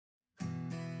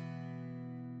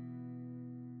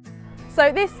So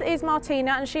this is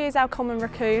Martina, and she is our common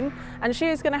raccoon, and she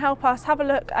is going to help us have a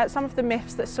look at some of the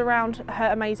myths that surround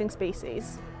her amazing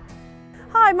species.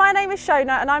 Hi, my name is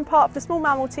Shona and I'm part of the small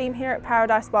mammal team here at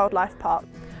Paradise Wildlife Park.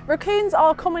 Raccoons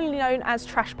are commonly known as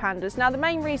trash pandas. Now the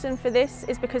main reason for this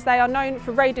is because they are known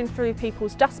for raiding through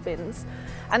people's dustbins,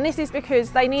 and this is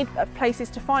because they need places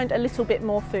to find a little bit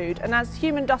more food, and as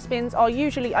human dustbins are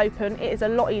usually open, it is a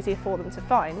lot easier for them to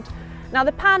find. Now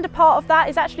the panda part of that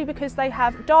is actually because they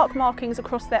have dark markings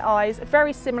across their eyes,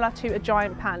 very similar to a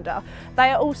giant panda.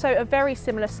 They are also a very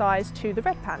similar size to the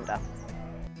red panda.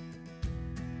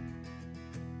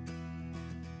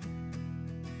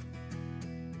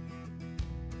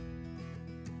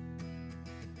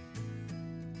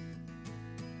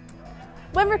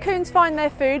 When raccoons find their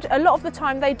food, a lot of the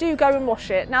time they do go and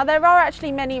wash it. Now there are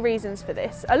actually many reasons for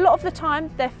this. A lot of the time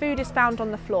their food is found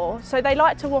on the floor, so they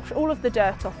like to wash all of the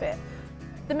dirt off it.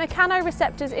 The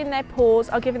mechanoreceptors in their paws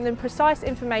are giving them precise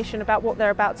information about what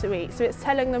they're about to eat, so it's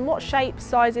telling them what shape,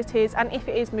 size it is, and if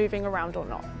it is moving around or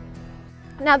not.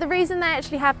 Now the reason they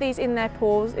actually have these in their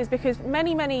paws is because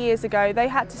many years ago they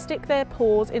had to stick their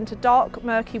paws into dark,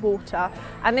 murky water,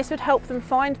 and this would help them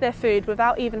find their food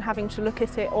without even having to look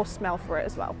at it or smell for it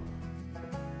as well.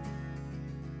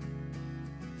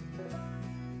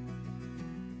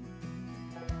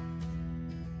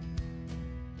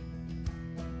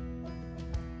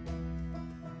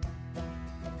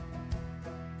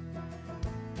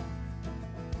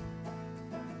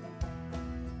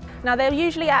 Now they're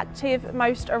usually active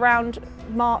most around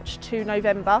March to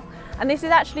November, and this is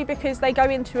actually because they go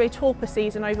into a torpor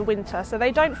season over winter, so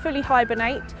they don't fully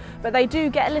hibernate, but they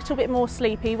do get a little bit more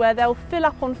sleepy, where they'll fill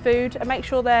up on food and make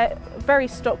sure they're very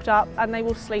stocked up, and they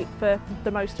will sleep for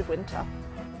the most of winter.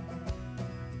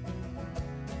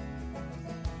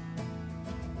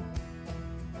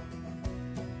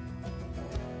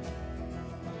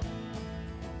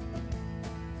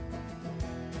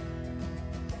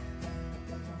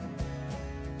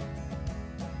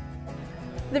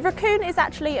 The raccoon is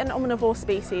actually an omnivore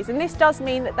species, and this does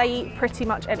mean that they eat pretty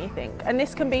much anything, and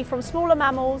this can be from smaller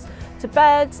mammals to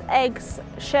birds, eggs,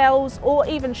 shells, or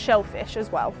even shellfish as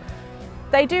well.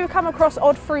 They do come across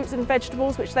odd fruits and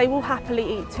vegetables which they will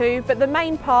happily eat too, but the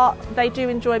main part they do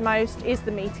enjoy most is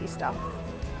the meaty stuff.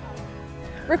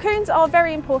 Raccoons are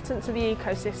very important to the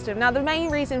ecosystem. Now the main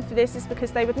reason for this is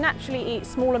because they would naturally eat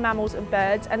smaller mammals and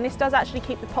birds, and this does actually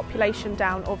keep the population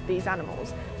down of these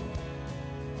animals.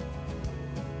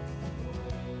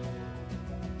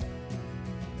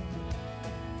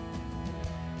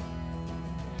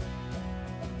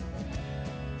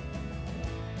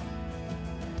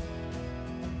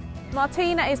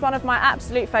 Martina is one of my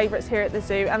absolute favourites here at the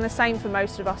zoo, and the same for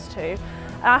most of us too.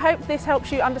 I hope this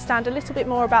helps you understand a little bit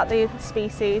more about the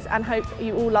species, and hope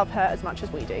you all love her as much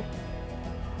as we do.